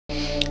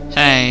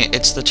Hi,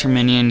 it's the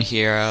Terminian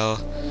Hero,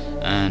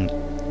 and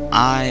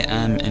I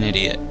am an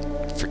idiot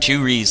for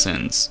two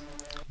reasons.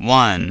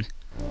 One,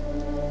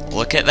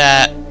 look at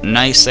that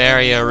nice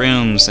area of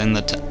rooms in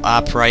the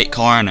top right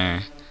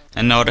corner,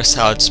 and notice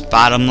how its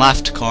bottom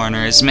left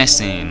corner is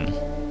missing.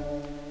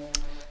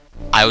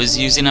 I was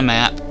using a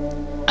map,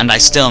 and I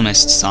still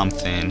missed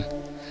something.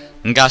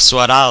 And guess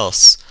what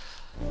else?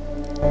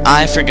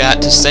 I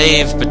forgot to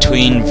save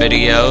between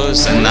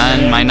videos, and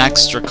then my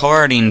next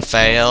recording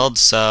failed,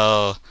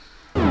 so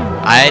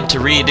I had to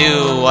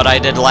redo what I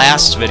did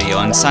last video,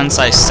 and since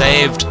I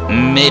saved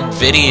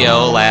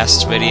mid-video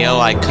last video,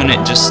 I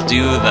couldn't just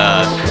do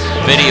the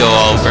video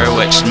over,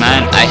 which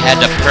meant I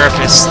had to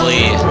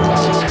purposely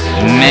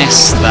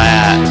miss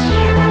that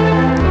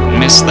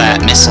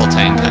missile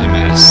tank I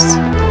missed.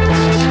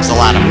 There's a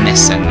lot of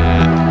missing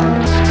that.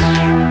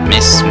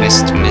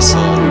 Missed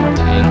missile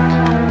tank.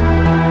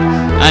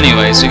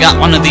 Anyways, we got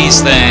one of these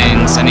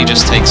things, and he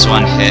just takes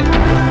one hit.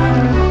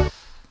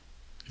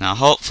 Now,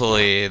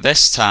 hopefully,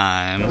 this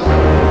time...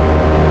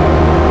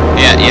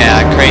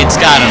 Yeah, Kraid's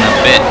gotten a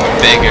bit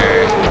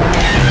bigger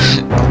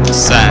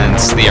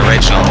since the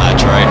original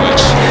Metroid, which...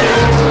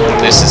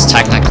 This is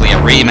technically a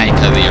remake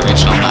of the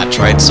original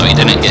Metroid, so he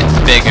didn't get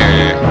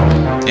bigger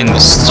in the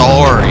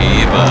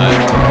story, but...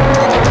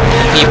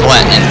 people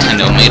at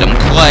Nintendo made him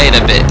quite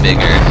a bit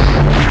bigger.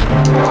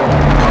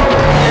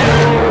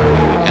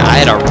 I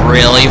had a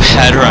really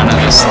bad run of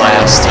this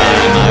last time.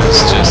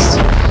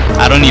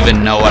 I don't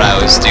even know what I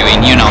was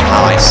doing. You know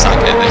how I suck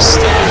at this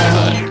stuff,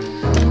 but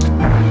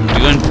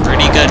doing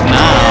pretty good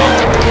now.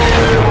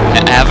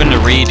 Having to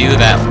redo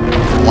that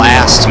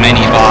last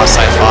mini-boss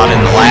I fought in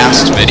the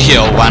last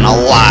video went a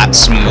lot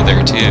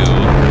smoother, too.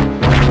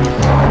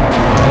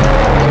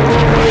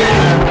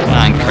 Come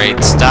on,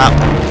 Kraid, stop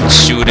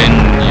shooting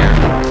your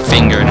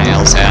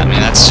fingernails at me.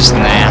 That's just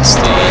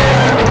nasty.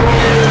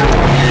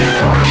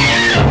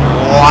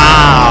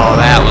 Wow,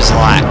 that was a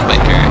lot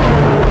quicker.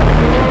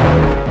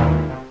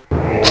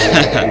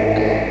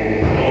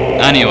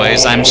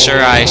 Anyways, I'm sure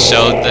I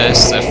showed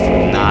this. If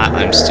not,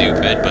 I'm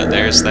stupid. But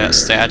there's that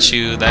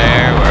statue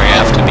there where you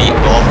have to beat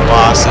both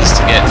bosses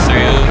to get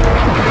through.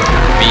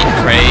 Beat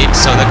Kraid,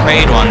 so the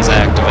Kraid one's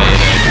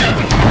activated.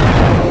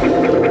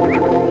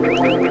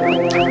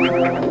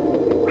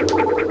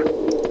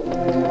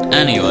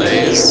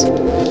 Anyways,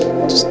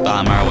 just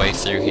bomb our way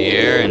through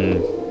here and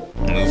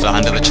move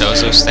on to the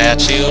Chozo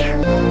statue.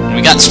 And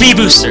we got Speed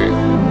Booster!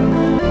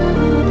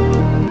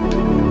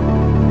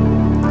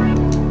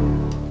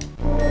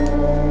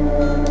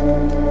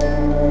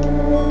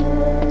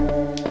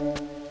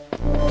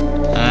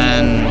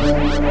 And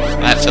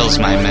that fills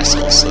my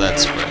missiles, so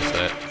that's worth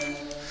it.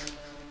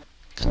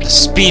 Got the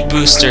Speed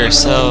Booster,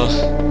 so...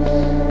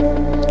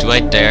 do I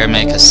dare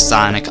make a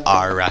Sonic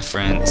R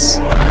reference?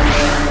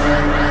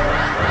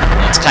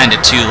 It's kinda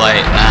too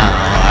late now.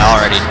 I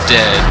already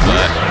did,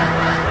 but...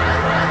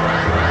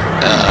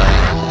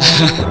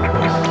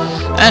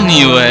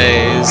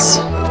 anyways,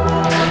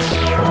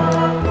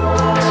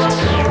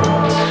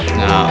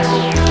 now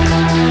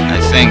I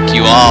think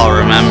you all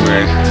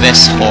remember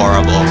this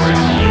horrible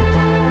room.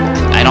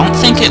 I don't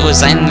think it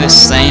was in this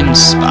same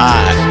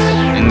spot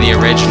in the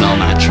original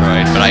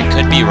Metroid, but I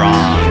could be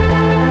wrong.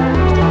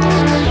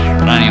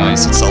 But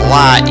anyways, it's a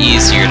lot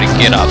easier to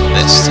get up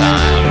this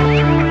time,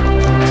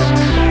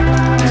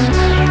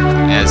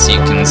 as you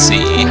can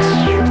see.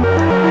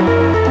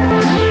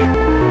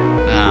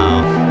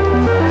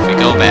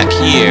 Go back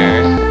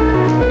here,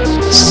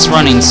 this is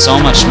running so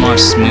much more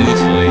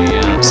smoothly.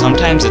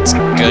 Sometimes it's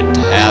good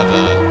to have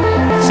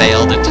a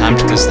failed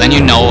attempt, because then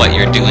you know what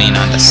you're doing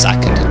on the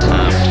second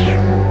attempt.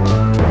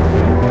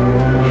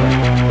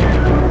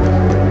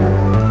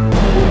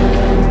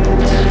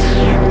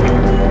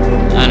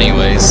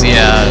 Anyways,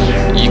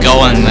 yeah, you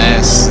go in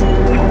this,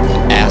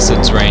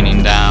 acid's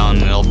raining down,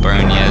 it'll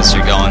burn you as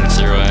you're going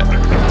through it.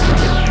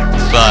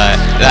 But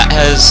that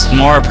has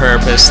more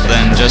purpose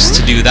than just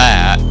to do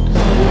that.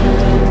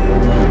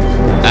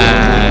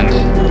 And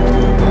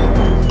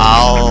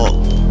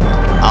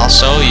I'll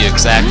show you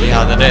exactly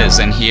how that is.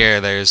 And here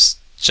there's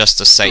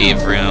just a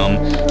save room.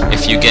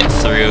 If you get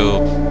through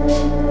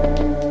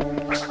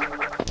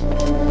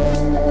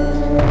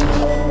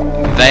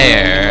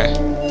there,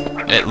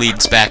 it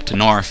leads back to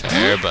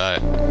Norfair,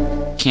 but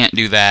can't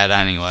do that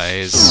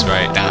anyways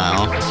right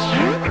now.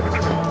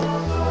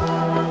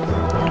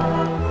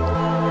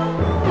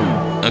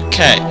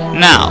 Okay,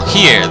 now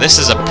here, this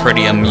is a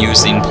pretty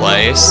amusing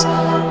place.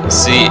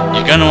 See,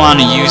 you're gonna want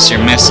to use your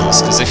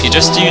missiles, because if you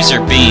just use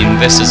your beam,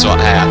 this is what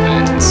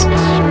happens.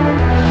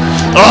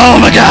 Oh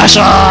my gosh!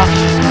 Ah!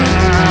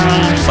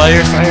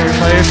 Fire, fire,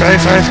 fire, fire,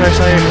 fire, fire,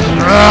 fire!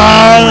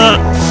 Ah!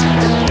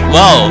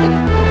 Whoa!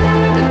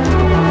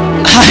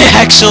 I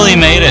actually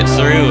made it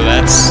through.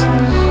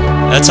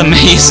 That's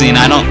amazing.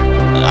 I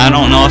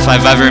don't know if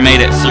I've ever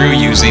made it through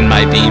using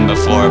my beam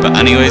before, but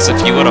anyways,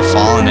 if you would have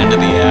fallen into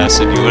the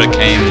acid, you would have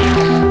came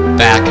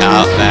back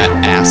out that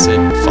acid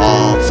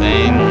fall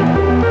thing.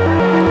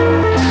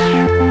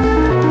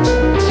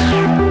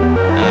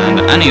 And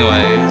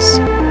anyways,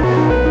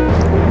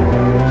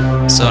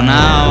 so So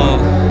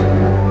now,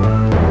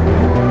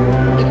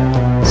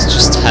 let's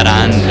just head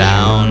on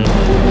down.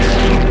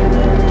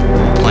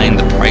 Playing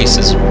The Price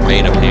is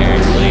Right,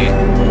 apparently.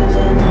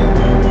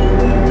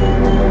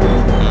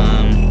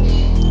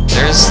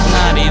 There's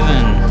not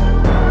even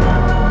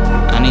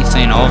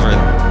anything over.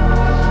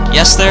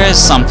 Yes, there is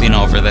something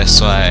over this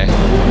way.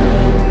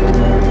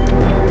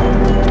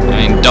 I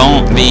mean,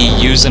 don't be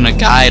using a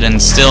guide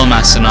and still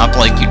messing up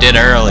like you did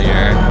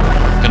earlier.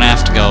 Gonna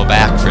have to go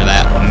back for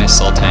that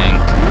missile tank.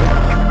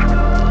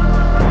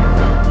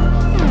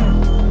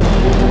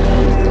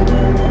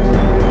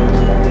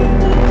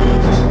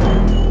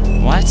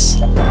 What?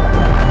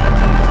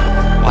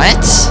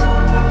 What?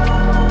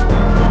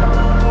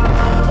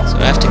 So I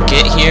have to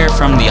get here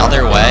from the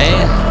other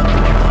way?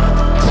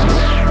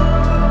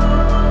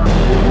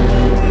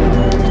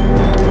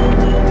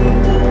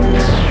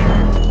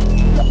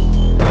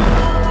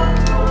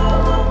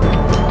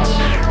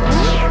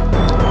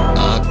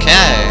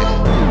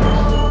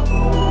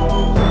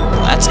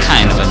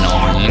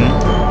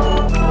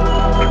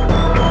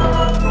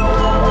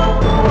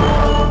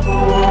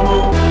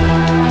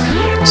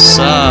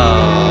 So,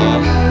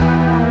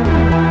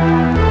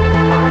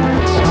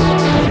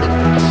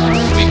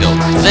 if we go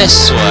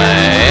this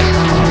way,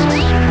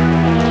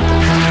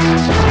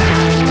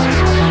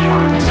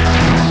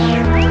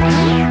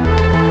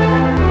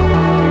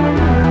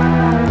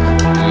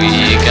 we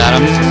got a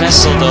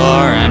missile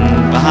door,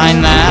 and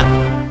behind that,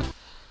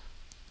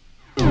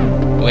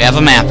 we have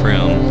a map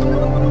room.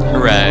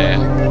 Hooray.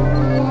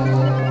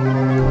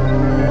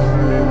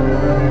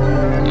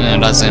 It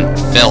doesn't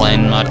fill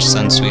in much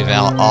since we've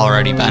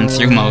already been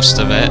through most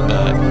of it,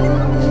 but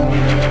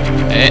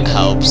it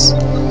helps.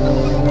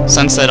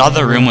 Since that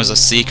other room was a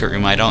secret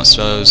room, I don't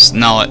suppose...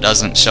 No, it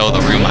doesn't show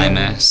the room I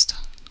missed.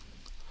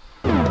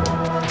 I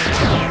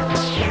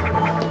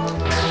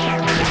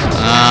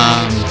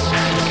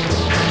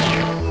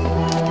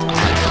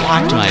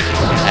blocked my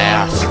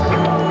path.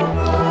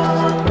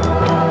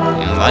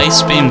 You know, the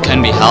ice beam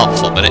can be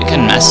helpful, but it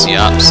can mess you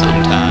up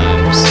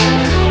sometimes.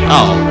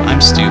 Oh,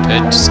 I'm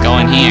stupid. Just go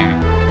in here.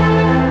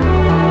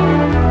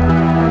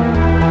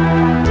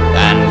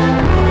 Then,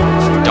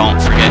 don't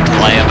forget to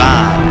lay a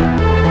bomb.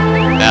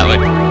 That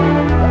would...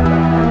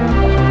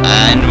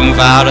 And move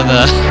out of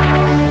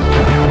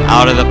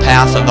the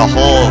path of the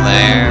hole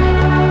there.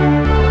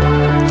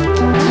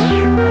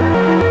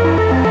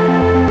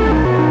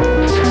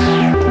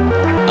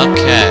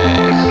 Okay.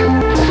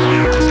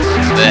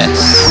 This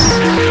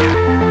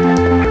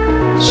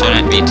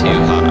shouldn't be too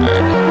hard.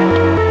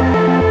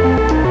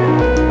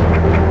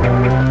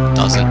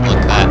 Doesn't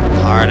look that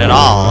hard at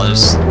all. It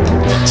just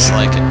looks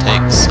like it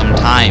takes some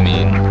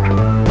timing.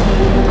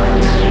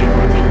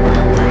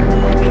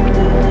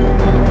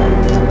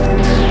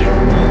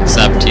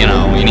 Except, you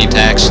know, we need to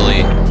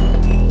actually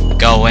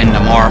go into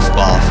morph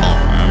ball form.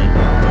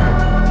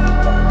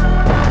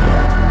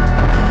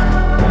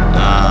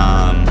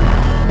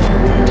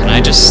 Can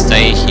I just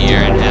stay here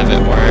and have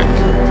it work?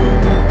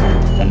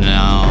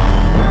 No.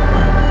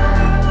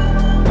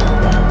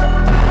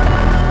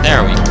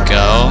 There we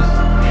go.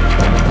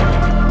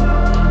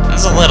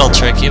 It's a little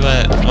tricky,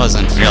 but it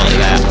wasn't really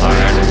that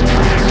hard.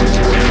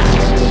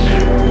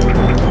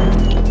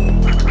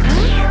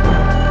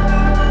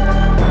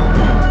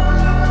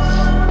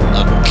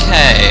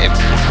 Okay,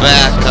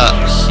 back up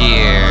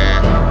here.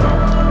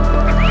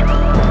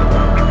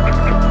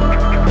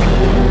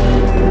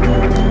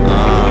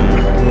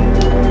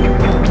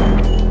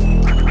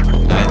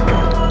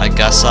 I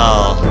guess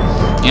I'll...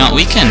 You know,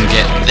 we can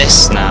get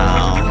this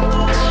now.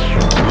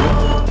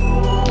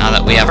 Now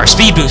that we have our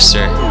speed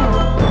booster.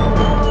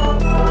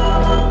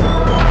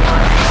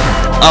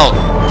 Oh,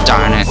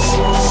 darn it.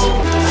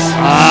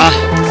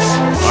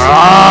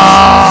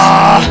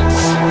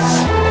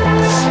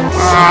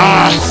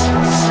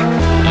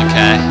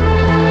 Okay.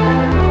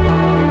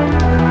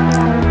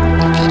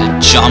 Gotta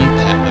jump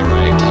at the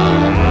right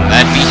time.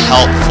 That'd be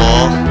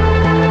helpful.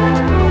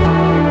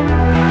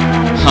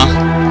 Huh.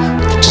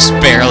 Just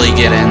barely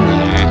get in there.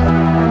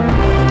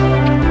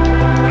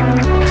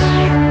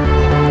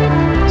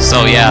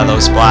 So yeah,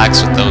 those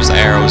blocks with those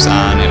arrows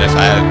on it, if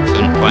I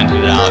haven't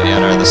pointed it out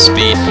yet, are the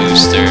speed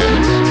booster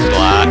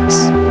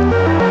blocks.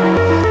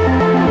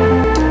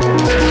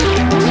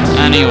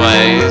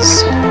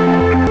 Anyways,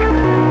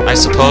 I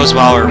suppose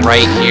while we're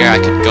right here, I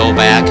could go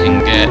back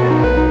and get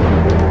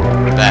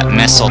that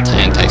missile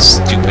tank I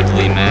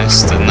stupidly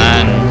missed, and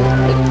then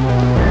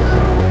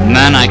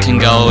I can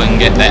go and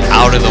get that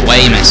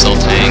out-of-the-way missile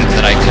tank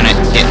that I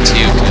couldn't get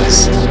to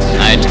because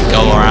I had to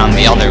go around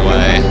the other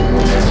way.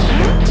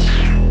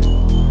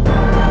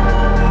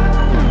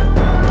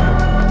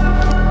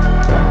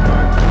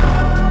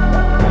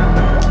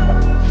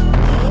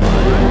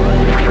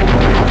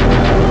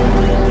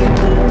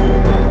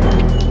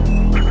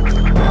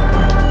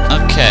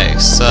 Okay,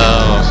 so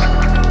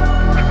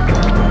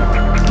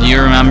you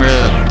remember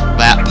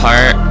that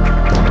part?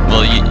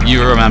 Well,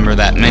 you remember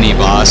that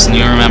mini-boss, and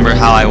you remember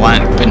how I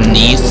went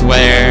beneath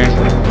where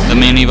the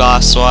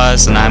mini-boss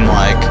was, and I'm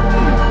like,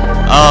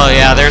 oh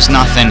yeah, there's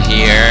nothing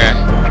here.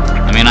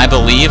 I mean, I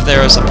believe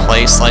there was a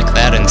place like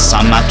that in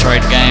some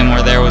Metroid game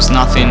where there was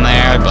nothing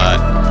there, but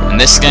in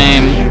this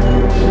game,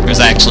 there's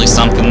actually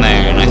something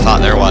there, and I thought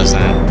there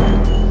wasn't.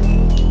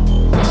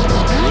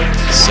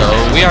 So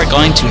we are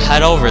going to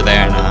head over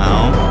there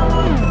now.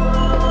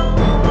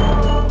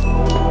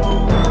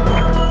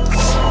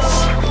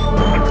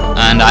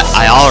 And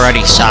I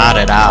already shot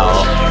it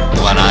out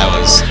when I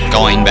was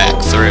going back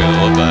through,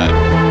 but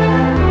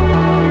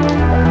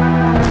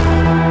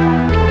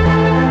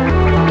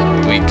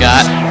we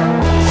got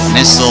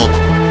missile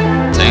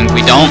tank.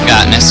 We don't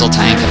got missile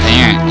tank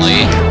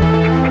apparently.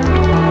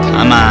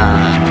 Come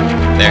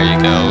on. There you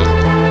go.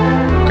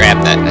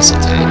 Grab that missile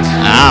tank.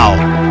 Ow!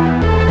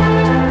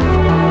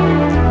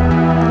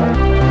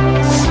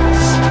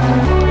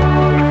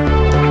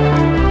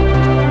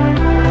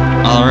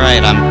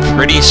 Alright, I'm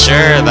pretty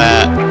sure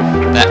that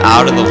that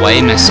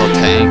out-of-the-way missile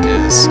tank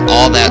is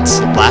all that's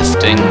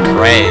left in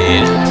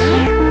Kraid.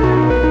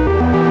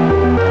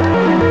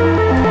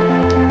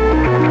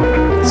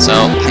 So,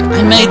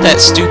 I made that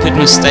stupid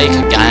mistake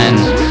again.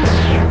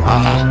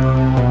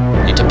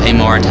 Need to pay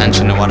more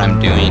attention to what I'm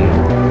doing.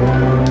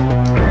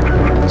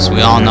 So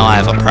we all know I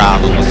have a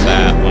problem with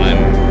that when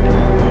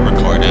I'm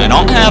recording. I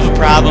don't have a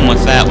problem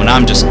with that when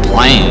I'm just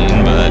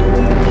playing, but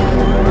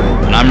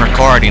when I'm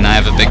recording I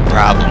have a big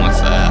problem with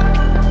that.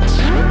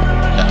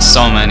 Got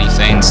so many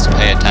things to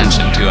pay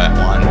attention to at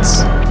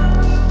once.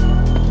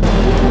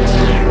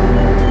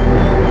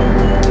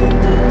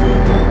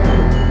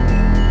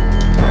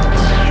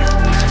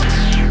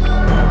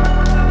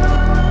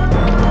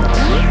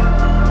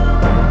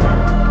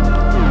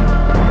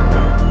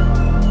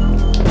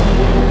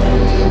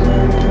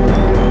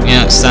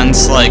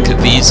 Since like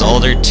these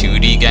older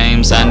 2D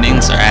games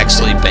endings are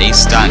actually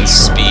based on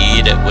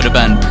speed, it would have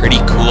been pretty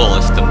cool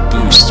if the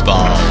boost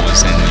ball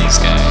was in these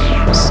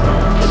games.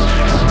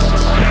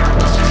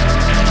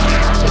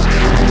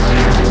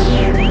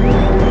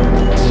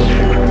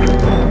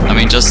 I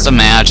mean, just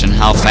imagine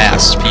how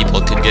fast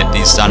people could get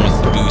these done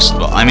with the boost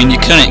ball. I mean, you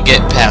couldn't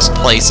get past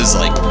places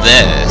like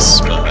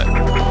this, but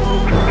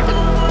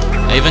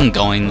am I even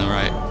going the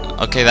right?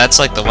 Okay, that's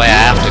like the way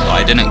I have to go.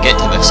 I didn't get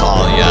to this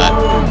all yet.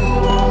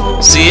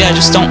 See, I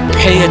just don't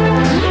pay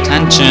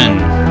attention.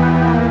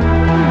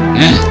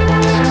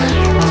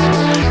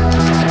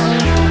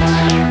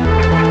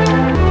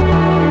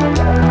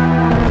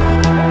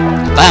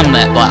 Bam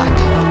that block.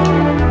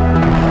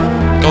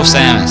 Go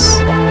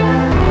Samus.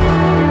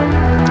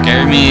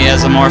 Carry me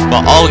as a morph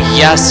ball. Oh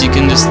yes, you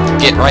can just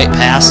get right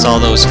past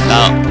all those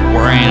without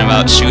worrying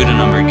about shooting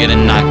them or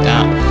getting knocked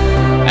out.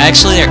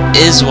 Actually, there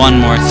is one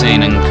more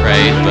thing in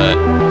Kraid, but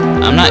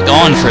I'm not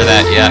going for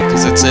that yet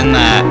because it's in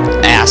that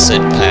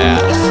acid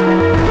path.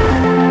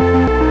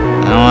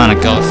 I don't want to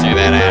go through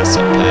that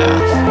acid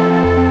path.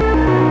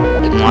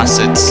 Unless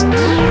it's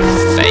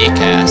fake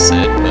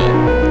acid, but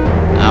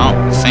I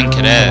don't think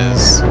it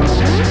is.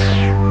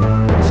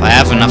 If I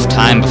have enough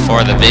time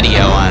before the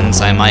video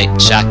ends, I might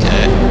check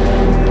it.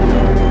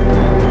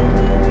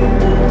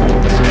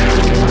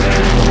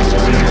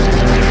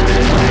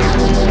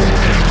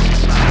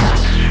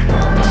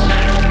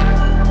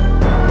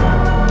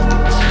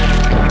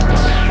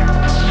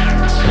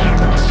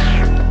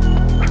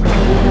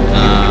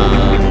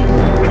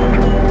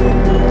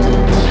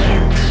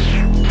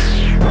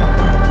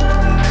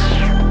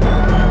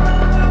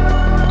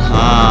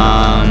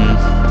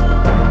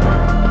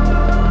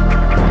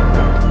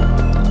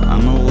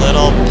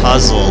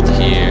 Puzzled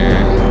here.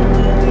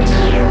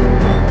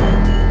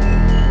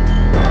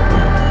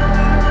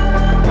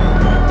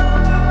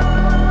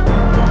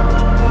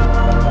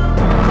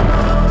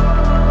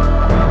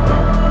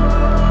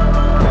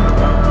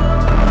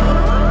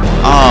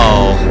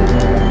 Oh,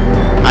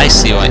 I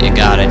see what you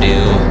gotta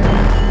do.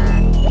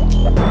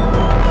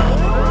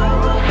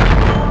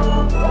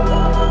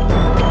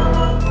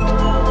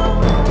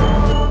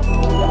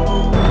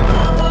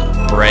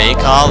 Break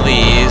all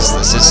these.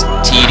 This is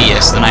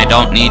tedious, and I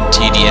don't need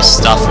tedious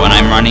stuff when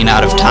I'm running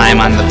out of time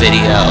on the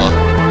video.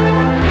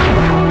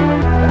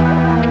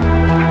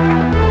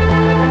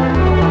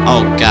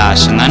 Oh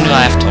gosh, and then do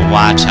I have to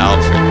watch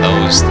out for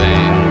those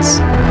things?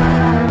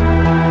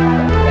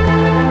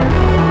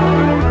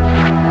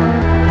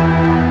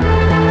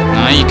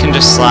 No, you can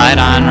just slide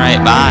on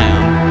right by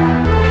them.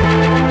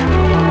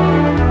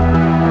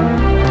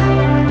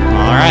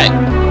 Alright.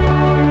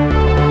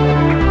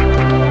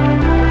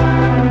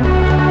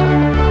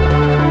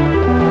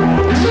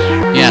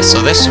 Yeah,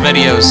 so this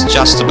video's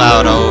just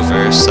about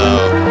over, so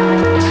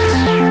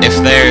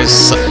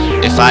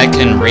if I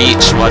can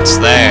reach what's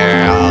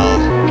there,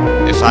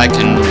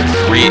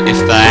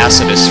 if the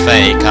acid is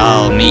fake,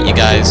 I'll meet you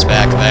guys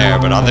back there,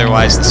 but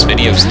otherwise this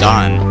video's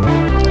done.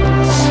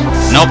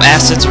 Nope,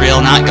 acid's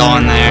real, not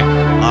going there.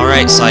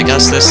 Alright, so I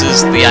guess this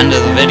is the end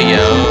of the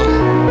video,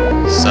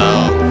 so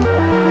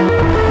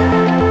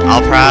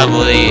I'll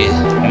probably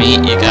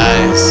meet you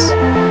guys.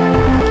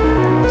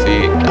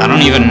 I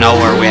don't even know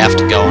where we have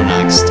to go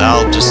next.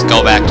 I'll just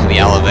go back to the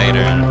elevator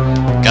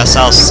and guess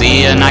I'll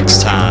see you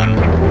next time.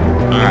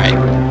 Alright,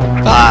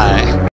 bye.